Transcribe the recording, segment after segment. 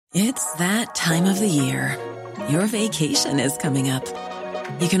It's that time of the year. Your vacation is coming up.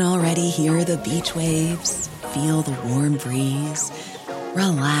 You can already hear the beach waves, feel the warm breeze,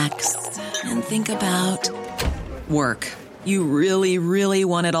 relax, and think about work. You really, really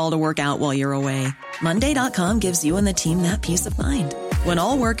want it all to work out while you're away. Monday.com gives you and the team that peace of mind. When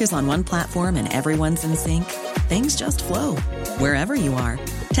all work is on one platform and everyone's in sync, things just flow. Wherever you are,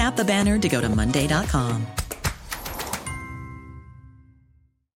 tap the banner to go to Monday.com.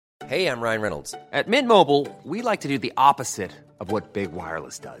 Hey, I'm Ryan Reynolds. At Mint Mobile, we like to do the opposite of what Big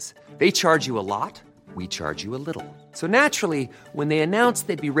Wireless does. They charge you a lot, we charge you a little. So naturally, when they announced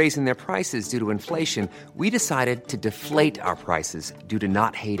they'd be raising their prices due to inflation, we decided to deflate our prices due to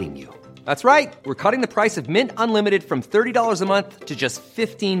not hating you. That's right. We're cutting the price of Mint Unlimited from $30 a month to just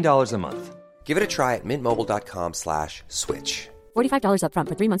 $15 a month. Give it a try at mintmobile.com/switch. $45 up front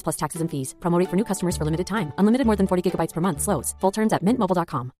for 3 months plus taxes and fees. Promo rate for new customers for limited time. Unlimited more than 40 gigabytes per month. Slows full terms at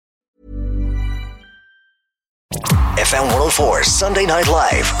mintmobile.com. FM 104 Sunday Night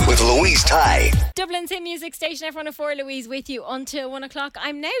Live with Louise Ty. Dublin's hit music station F104, Louise with you until 1 o'clock.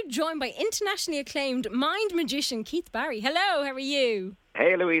 I'm now joined by internationally acclaimed mind magician Keith Barry. Hello, how are you?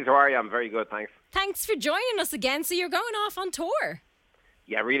 Hey Louise, how are you? I'm very good, thanks. Thanks for joining us again. So you're going off on tour?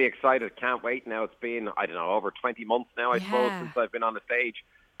 Yeah, really excited. Can't wait now. It's been, over 20 months now, I suppose, since I've been on the stage.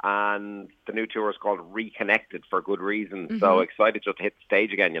 And the new tour is called Reconnected for good reason. Mm-hmm. So excited just to hit the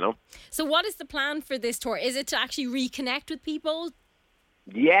stage again, So what is the plan for this tour? Is it to actually reconnect with people?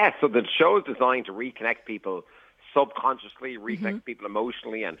 Yeah, so the show is designed to reconnect people subconsciously, reconnect people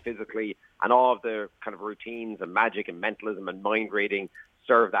emotionally and physically, and all of the kind of routines and magic and mentalism and mind reading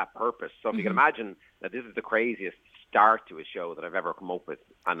serve that purpose. So if you can imagine that this is the craziest start to a show that I've ever come up with.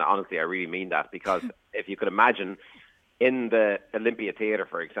 And honestly, I really mean that, because if you could imagine in the Olympia Theatre,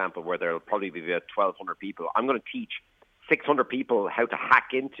 for example, where there'll probably be about 1,200 people, I'm going to teach 600 people how to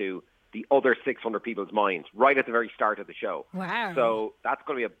hack into the other 600 people's minds right at the very start of the show. Wow. So that's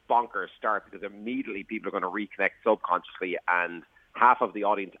going to be a bonkers start, because immediately people are going to reconnect subconsciously, and half of the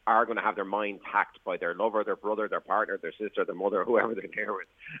audience are going to have their minds hacked by their lover, their brother, their partner, their sister, their mother, whoever they're there with.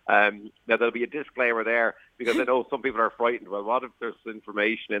 Now, there'll be a disclaimer there, because I know some people are frightened. Well, what if there's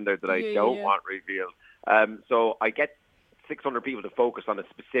information in there that I don't want revealed? So I get 600 people to focus on a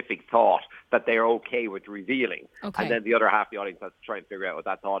specific thought that they're okay with revealing, and then the other half of the audience has to try and figure out what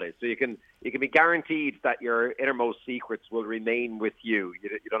that thought is. So you can be guaranteed that your innermost secrets will remain with you.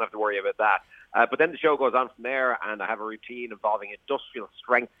 You don't have to worry about that. But then the show goes on from there, and I have a routine involving industrial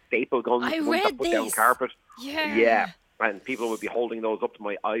strength staple guns. I read put these. Down carpet. Yeah. And people will be holding those up to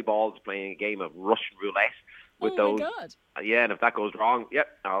my eyeballs, playing a game of Russian roulette with those. My God. Yeah, and if that goes wrong,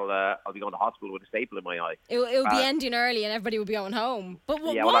 I'll be going to hospital with a staple in my eye. It'll be ending early and everybody will be going home. But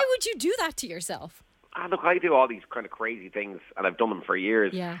why would you do that to yourself? Look, I do all these kind of crazy things, and I've done them for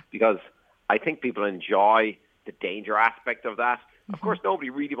years, Yeah. because I think people enjoy the danger aspect of that. Of course, nobody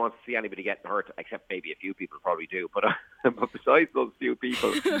really wants to see anybody getting hurt, except maybe a few people probably do. But besides those few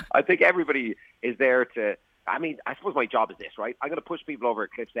people, I think everybody is there to... I suppose my job is this, right? I'm going to push people over a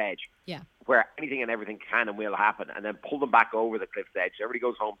cliff's edge, where anything and everything can and will happen, and then pull them back over the cliff's edge. Everybody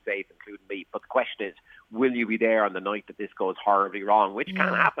goes home safe, including me. But the question is, will you be there on the night that this goes horribly wrong, which can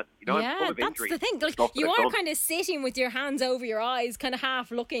happen? Yeah, that's the thing. Like, you are kind of sitting with your hands over your eyes, kind of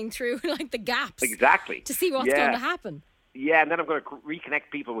half looking through like the gaps, exactly, to see what's going to happen. Yeah, and then I'm going to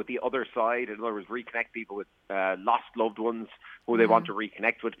reconnect people with the other side. In other words, reconnect people with lost loved ones who they want to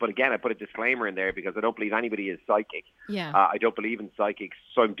reconnect with. But again, I put a disclaimer in there because I don't believe anybody is psychic. Yeah. I don't believe in psychics.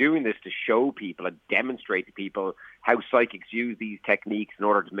 So I'm doing this to show people and demonstrate to people how psychics use these techniques in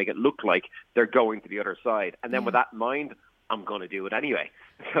order to make it look like they're going to the other side. And then with that in mind, I'm going to do it anyway.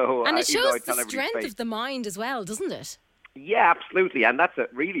 So, and it shows the strength of the mind as well, doesn't it? Yeah, absolutely. And that's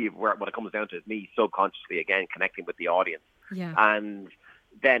really where what it comes down to, is me subconsciously, again, connecting with the audience. Yeah. And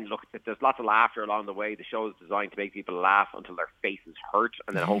then, look, there's lots of laughter along the way. The show is designed to make people laugh until their faces hurt,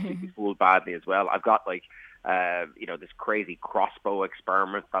 and then hopefully be fooled badly as well. I've got, this crazy crossbow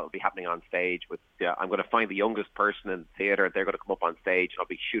experiment that will be happening on stage. I'm going to find the youngest person in the theatre. They're going to come up on stage, and I'll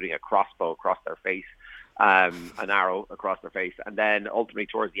be shooting a crossbow across their face. An arrow across their face, and then ultimately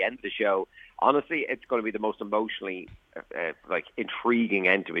towards the end of the show, honestly, it's going to be the most emotionally intriguing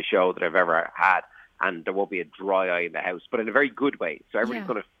end to a show that I've ever had, and there won't be a dry eye in the house, but in a very good way. So everybody's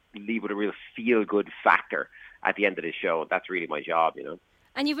going to leave with a real feel-good factor at the end of the show. That's really my job,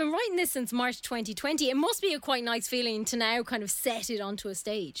 And you've been writing this since March 2020. It must be a quite nice feeling to now kind of set it onto a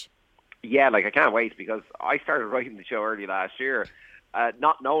stage. Yeah, I can't wait, because I started writing the show early last year,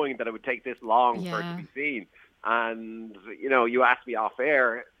 not knowing that it would take this long for it to be seen. And, you asked me off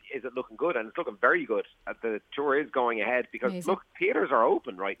air, is it looking good? And it's looking very good. The tour is going ahead because, Amazing. look, theatres are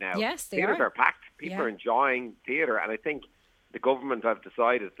open right now. Yes, they theatres are. are packed. People are enjoying theatre. And I think the government have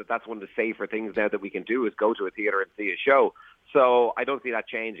decided that that's one of the safer things now that we can do is go to a theatre and see a show. So I don't see that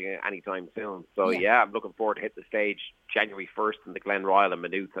changing anytime soon. So, yeah, I'm looking forward to hit the stage January 1st in the Glen Royal and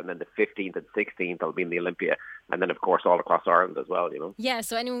Maynooth, and then the 15th and 16th I'll be in the Olympia, and then, of course, all across Ireland as well, you know. Yeah,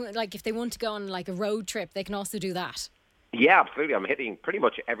 so anyone, like, if they want to go on, like, a road trip, they can also do that. Yeah, absolutely. I'm hitting pretty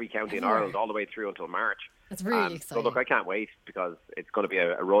much every county in Everywhere. Ireland all the way through until March. That's really exciting. So, look, I can't wait because it's going to be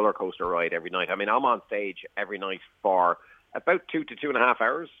a roller coaster ride every night. I mean, I'm on stage every night for about 2 to 2.5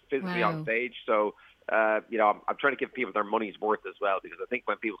 hours physically on stage. So, you know, I'm trying to give people their money's worth as well, because I think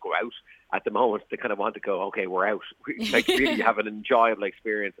when people go out at the moment, they kind of want to go, okay, we're out. Like, really have an enjoyable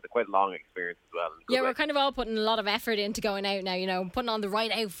experience and a quite long experience as well. Yeah, we're kind of all putting a lot of effort into going out now, you know, putting on the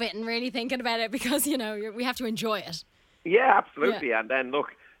right outfit and really thinking about it because, you know, we have to enjoy it. Yeah, absolutely. Yeah. And then, look,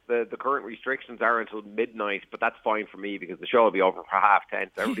 the current restrictions are until midnight, but that's fine for me because the show will be over for 10:30.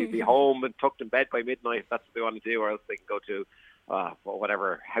 So everybody will be home and tucked in bed by midnight if that's what they want to do, or else they can go to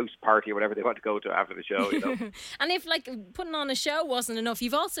whatever house party or whatever they want to go to after the show, you know. And if, like, putting on a show wasn't enough,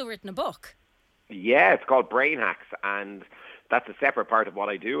 you've also written a book. Yeah, it's called Brain Hacks, and that's a separate part of what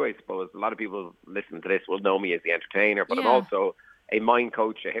I do, I suppose. A lot of people listening to this will know me as the entertainer, but I'm also a mind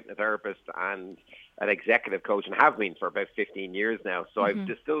coach, a hypnotherapist, and an executive coach, and have been for about 15 years now. So I've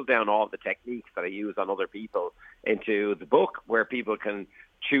distilled down all the techniques that I use on other people into the book, where people can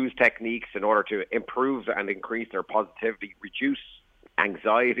choose techniques in order to improve and increase their positivity, reduce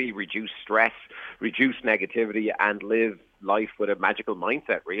anxiety, reduce stress, reduce negativity, and live life with a magical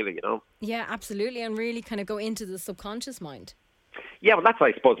mindset, really, you know. Yeah, absolutely, and really kind of go into the subconscious mind. Yeah, well, that's,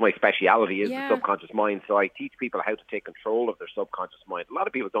 I suppose, my speciality is the subconscious mind. So I teach people how to take control of their subconscious mind. A lot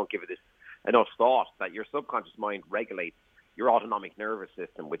of people don't give it enough thought that your subconscious mind regulates your autonomic nervous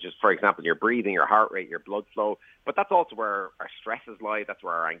system, which is, for example, your breathing, your heart rate, your blood flow. But that's also where our stresses lie. That's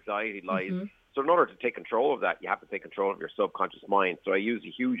where our anxiety lies. So in order to take control of that, you have to take control of your subconscious mind. So I use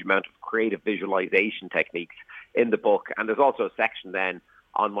a huge amount of creative visualization techniques in the book. And there's also a section then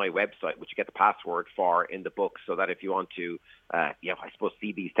on my website, which you get the password for in the book, so that if you want to, I suppose,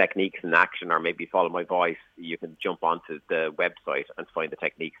 see these techniques in action, or maybe follow my voice, you can jump onto the website and find the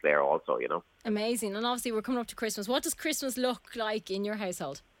techniques there also, you know. Amazing. And obviously we're coming up to Christmas. What does Christmas look like in your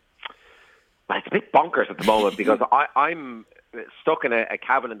household? Well, it's a bit bonkers at the moment because I'm stuck in a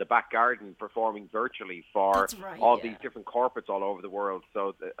cabin in the back garden performing virtually for these different corporates all over the world.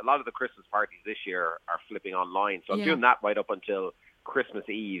 So a lot of the Christmas parties this year are flipping online. So I'm doing that right up until Christmas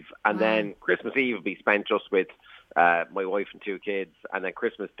Eve, and then Christmas Eve will be spent just with my wife and 2 kids, and then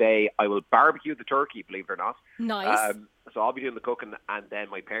Christmas Day I will barbecue the turkey, believe it or not. Nice. So I'll be doing the cooking, and then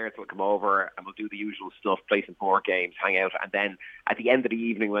my parents will come over and we'll do the usual stuff, play some board games, hang out, and then at the end of the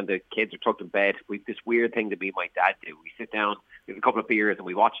evening when the kids are tucked in bed, we've this weird thing that me and my dad do. We sit down, we have a couple of beers, and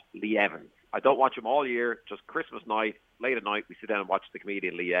we watch Lee Evans. I don't watch him all year, just Christmas night, late at night, we sit down and watch the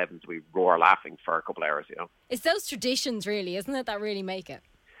comedian Lee Evans. We roar laughing for a couple of hours, you know. It's those traditions, really, isn't it, that really make it?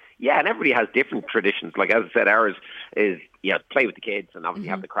 Yeah, and everybody has different traditions. Like, as I said, ours is, play with the kids and obviously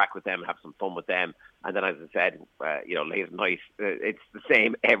have the crack with them, have some fun with them. And then, as I said, late at night, it's the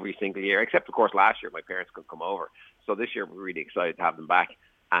same every single year, except, of course, last year my parents couldn't come over. So this year we're really excited to have them back,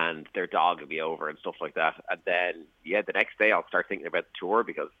 and their dog will be over and stuff like that. And then, the next day I'll start thinking about the tour,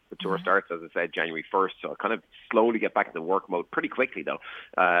 because the tour starts, as I said, January 1st. So I'll kind of slowly get back into work mode pretty quickly, though.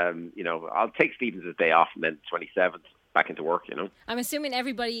 I'll take Stevens' day off, and then 27th. Back into work, you know. I'm assuming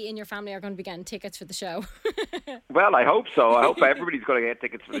everybody in your family are going to be getting tickets for the show. Well, I hope so. I hope everybody's going to get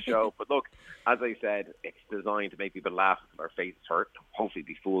tickets for the show. But look, as I said, it's designed to make people laugh until their faces hurt, hopefully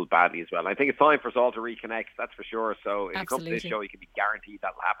be fooled badly as well. I think it's time for us all to reconnect, that's for sure. So if you come to this show, you can be guaranteed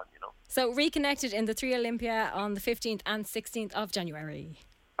that'll happen, you know. So reconnected in the 3 Olympia on the 15th and 16th of January.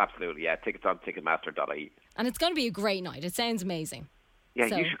 Absolutely, yeah. Tickets on ticketmaster.ie. And it's going to be a great night. It sounds amazing. Yeah,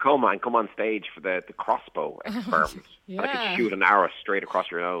 you should come on stage for the crossbow experiment. Yeah. And I could shoot an arrow straight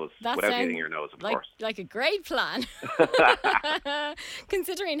across your nose without hitting your nose, of course. Like a great plan.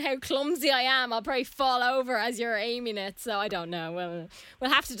 Considering how clumsy I am, I'll probably fall over as you're aiming it. So I don't know.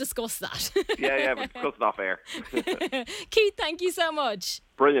 We'll have to discuss that. yeah, we'll discuss it off air. Keith, thank you so much.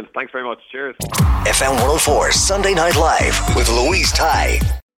 Brilliant. Thanks very much. Cheers. FM 104 Sunday Night Live with Louise Ty.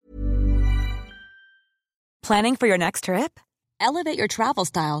 Planning for your next trip? Elevate your travel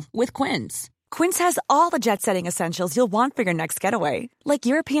style with Quince. Quince has all the jet-setting essentials you'll want for your next getaway, like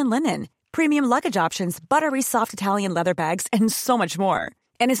European linen, premium luggage options, buttery soft Italian leather bags, and so much more.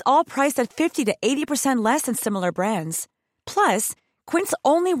 And is all priced at 50 to 80% less than similar brands. Plus, Quince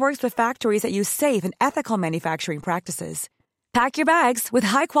only works with factories that use safe and ethical manufacturing practices. Pack your bags with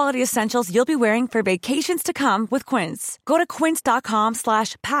high-quality essentials you'll be wearing for vacations to come with Quince. Go to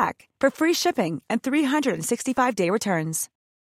quince.com/pack for free shipping and 365-day returns.